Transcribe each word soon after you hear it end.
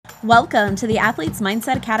Welcome to the Athletes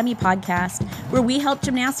Mindset Academy podcast, where we help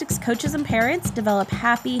gymnastics coaches and parents develop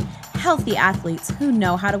happy, healthy athletes who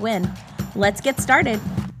know how to win. Let's get started.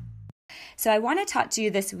 So I want to talk to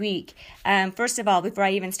you this week. First of all, before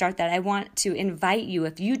I even start that, I want to invite you,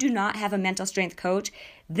 if you do not have a mental strength coach,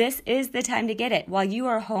 this is the time to get it. While you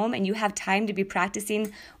are home and you have time to be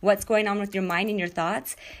practicing what's going on with your mind and your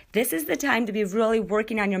thoughts, this is the time to be really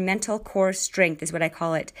working on your mental core strength, is what I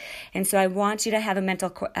call it. And so I want you to have a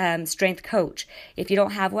mental strength coach. If you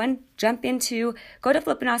don't have one, go to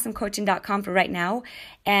flippandawesomecoaching.com for right now,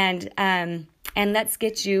 and let's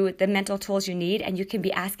get you the mental tools you need, and you can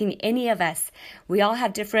be asking any of us. We all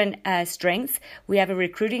have different strengths. We have a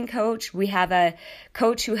recruiting coach. We have a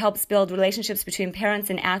coach who helps build relationships between parents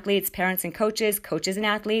and athletes, parents and coaches, coaches and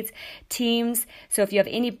athletes, teams. So if you have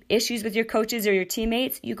any issues with your coaches or your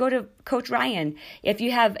teammates, you go to Coach Ryan. If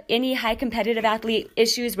you have any high competitive athlete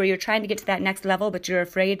issues where you're trying to get to that next level, but you're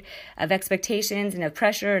afraid of expectations and of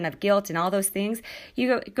pressure and of guilt and all those things,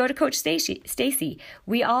 you go to Coach Stacy.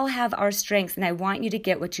 We all have our strengths, and I want you to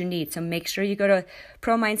get what you need. So make sure you go to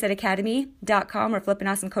ProMindsetAcademy.com or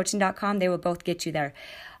FlippinAwesomeCoaching.com. They will both get you there.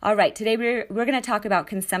 All right, today we're going to talk about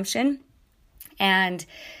consumption and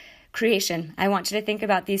creation. I want you to think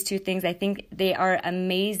about these two things. I think they are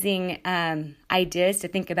amazing ideas to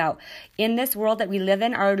think about. In this world that we live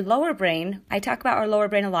in, our lower brain, I talk about our lower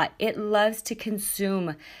brain a lot. It loves to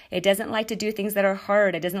consume. It doesn't like to do things that are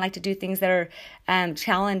hard. It doesn't like to do things that are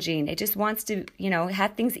challenging. It just wants to,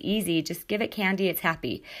 have things easy. Just give it candy. It's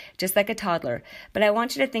happy, just like a toddler. But I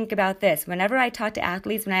want you to think about this. Whenever I talk to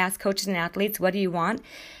athletes, when I ask coaches and athletes, what do you want?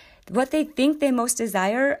 What they think they most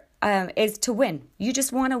desire is to win. You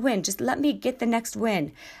just want to win. Just let me get the next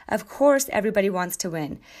win. Of course, everybody wants to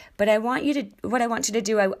win. But what I want you to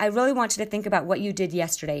do, I really want you to think about what you did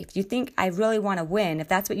yesterday. If you think I really want to win, if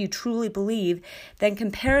that's what you truly believe, then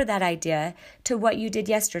compare that idea to what you did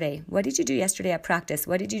yesterday. What did you do yesterday at practice?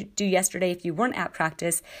 What did you do yesterday if you weren't at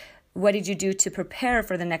practice? What did you do to prepare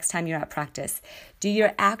for the next time you're at practice? Do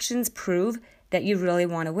your actions prove that you really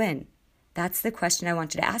want to win? That's the question I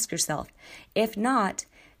want you to ask yourself. If not,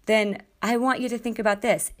 then I want you to think about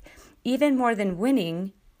this. Even more than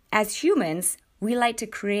winning, as humans, we like to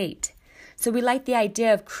create. So we like the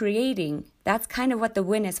idea of creating. That's kind of what the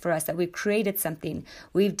win is for us, that we've created something.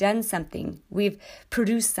 We've done something. We've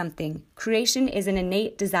produced something. Creation is an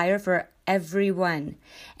innate desire for everyone.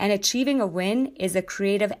 And achieving a win is a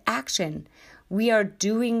creative action. We are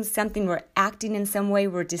doing something, we're acting in some way,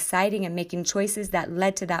 we're deciding and making choices that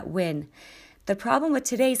led to that win. The problem with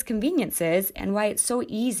today's conveniences and why it's so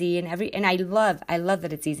easy and I love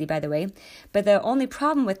that it's easy, by the way, but the only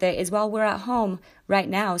problem with it is while we're at home right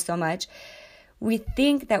now so much, we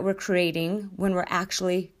think that we're creating when we're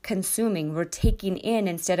actually consuming. We're taking in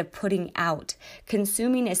instead of putting out.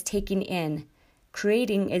 Consuming is taking in.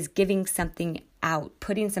 Creating is giving something out,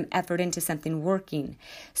 putting some effort into something, working.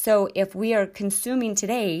 So if we are consuming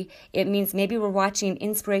today, it means maybe we're watching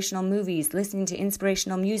inspirational movies, listening to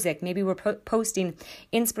inspirational music, maybe we're posting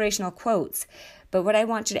inspirational quotes. But what I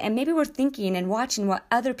want you to, and maybe we're thinking and watching what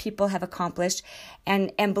other people have accomplished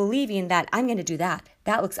and believing that I'm going to do that.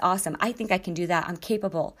 That looks awesome. I think I can do that. I'm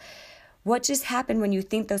capable. What just happened when you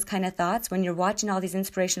think those kind of thoughts, when you're watching all these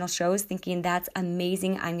inspirational shows thinking that's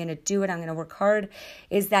amazing, I'm going to do it, I'm going to work hard,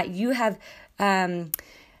 is that you have enlightened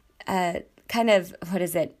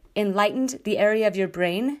the area of your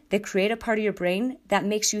brain, the creative part of your brain that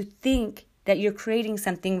makes you think that you're creating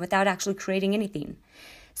something without actually creating anything.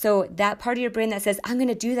 So that part of your brain that says, I'm going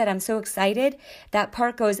to do that, I'm so excited, that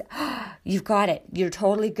part goes, oh, you've got it, you're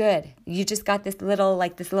totally good. You just got this little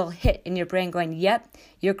hit in your brain going, yep,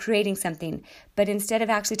 you're creating something. But instead of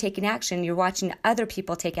actually taking action, you're watching other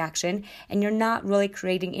people take action, and you're not really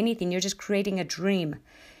creating anything. You're just creating a dream.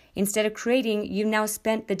 Instead of creating, you've now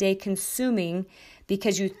spent the day consuming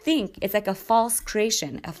because you think it's like a false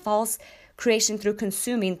creation through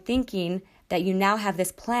consuming, thinking that you now have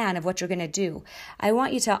this plan of what you're going to do. I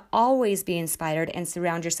want you to always be inspired and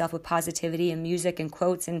surround yourself with positivity and music and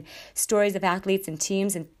quotes and stories of athletes and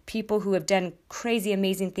teams and people who have done crazy,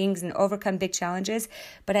 amazing things and overcome big challenges.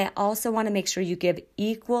 But I also want to make sure you give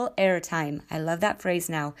equal airtime. I love that phrase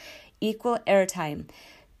now. Equal airtime.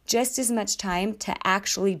 Just as much time to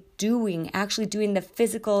actually doing the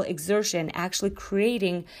physical exertion, actually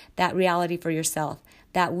creating that reality for yourself.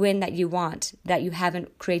 That win that you want, that you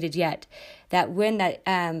haven't created yet. That win that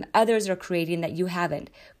others are creating that you haven't.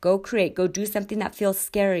 Go create. Go do something that feels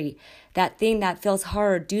scary. That thing that feels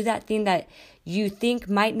hard. Do that thing that you think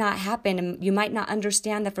might not happen and you might not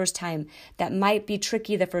understand the first time. That might be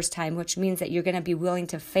tricky the first time, which means that you're going to be willing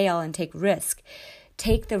to fail and take risk.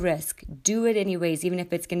 Take the risk. Do it anyways, even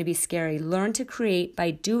if it's going to be scary. Learn to create by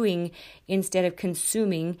doing instead of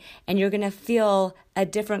consuming, and you're going to feel a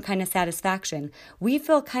different kind of satisfaction. We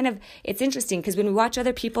feel it's interesting because when we watch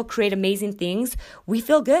other people create amazing things, we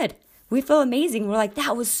feel good. We feel amazing. We're like,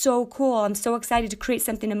 that was so cool. I'm so excited to create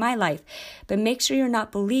something in my life. But make sure you're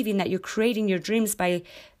not believing that you're creating your dreams by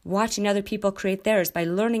watching other people create theirs, by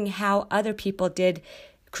learning how other people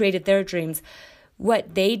created their dreams.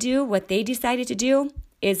 What they decided to do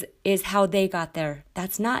is how they got there.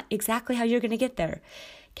 That's not exactly how you're going to get there.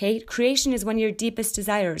 Okay, creation is one of your deepest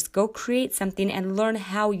desires. Go create something and learn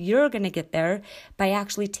how you're going to get there by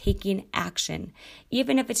actually taking action.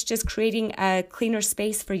 Even if it's just creating a cleaner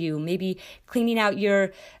space for you, maybe cleaning out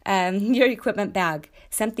your equipment bag,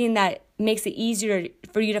 something that makes it easier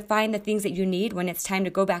for you to find the things that you need when it's time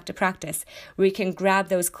to go back to practice, where you can grab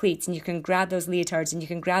those cleats and you can grab those leotards and you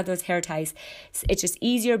can grab those hair ties. It's just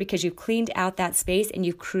easier because you've cleaned out that space and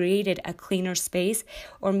you've created a cleaner space.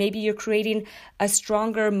 Or maybe you're creating a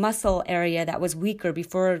stronger muscle area that was weaker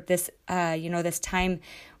before this, this time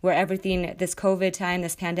where everything, this COVID time,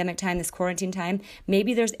 this pandemic time, this quarantine time,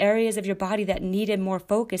 maybe there's areas of your body that needed more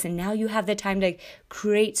focus, and now you have the time to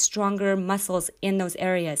create stronger muscles in those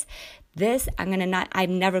areas.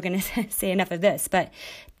 I'm never going to say enough of this, but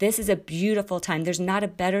this is a beautiful time. There's not a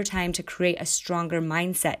better time to create a stronger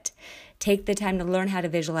mindset. Take the time to learn how to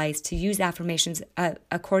visualize, to use affirmations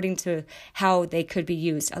according to how they could be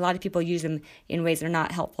used. A lot of people use them in ways that are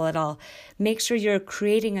not helpful at all. Make sure you're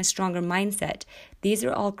creating a stronger mindset. These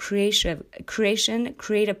are all creative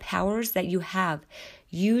powers that you have.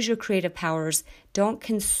 Use your creative powers. Don't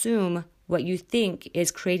consume what you think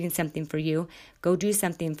is creating something for you. Go do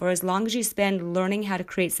something. For as long as you spend learning how to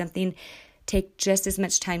create something, take just as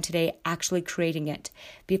much time today actually creating it.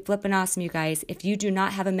 Be flippin' awesome, you guys. If you do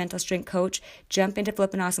not have a mental strength coach, jump into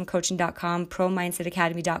flippinawesomecoaching.com,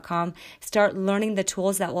 ProMindsetAcademy.com. Start learning the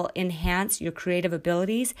tools that will enhance your creative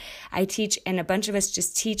abilities. I teach, and a bunch of us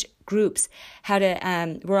just teach groups how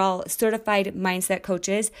to, we're all certified mindset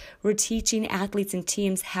coaches. We're teaching athletes and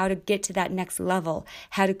teams how to get to that next level,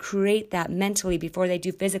 how to create that mentally before they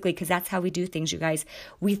do physically, because that's how we do things, you guys.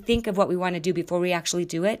 We think of what we want to do before we actually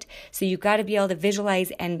do it. So you've got to be able to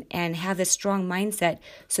visualize and have this strong mindset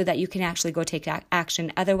so that you can actually go take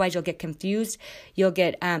action. Otherwise, you'll get confused, you'll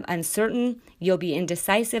get uncertain, you'll be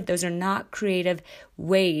indecisive. Those are not creative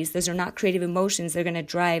ways. Those are not creative emotions. They're going to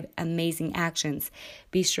drive amazing actions.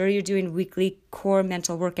 Be sure you're doing weekly core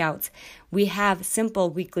mental workouts. We have simple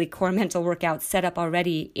weekly core mental workouts set up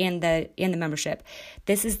already in the membership.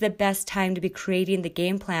 This is the best time to be creating the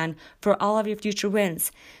game plan for all of your future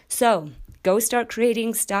wins. So go start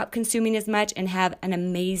creating, stop consuming as much, and have an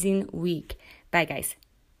amazing week. Bye, guys.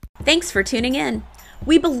 Thanks for tuning in.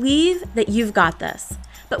 We believe that you've got this,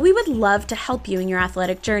 but we would love to help you in your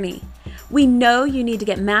athletic journey. We know you need to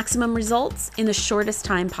get maximum results in the shortest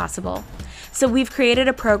time possible. So we've created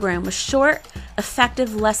a program with short,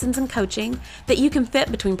 effective lessons and coaching that you can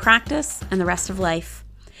fit between practice and the rest of life.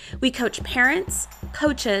 We coach parents,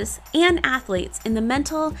 coaches, and athletes in the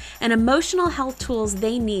mental and emotional health tools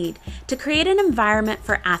they need to create an environment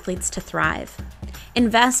for athletes to thrive.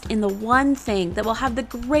 Invest in the one thing that will have the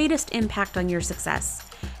greatest impact on your success,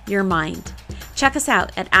 your mind. Check us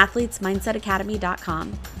out at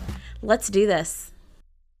athletesmindsetacademy.com. Let's do this.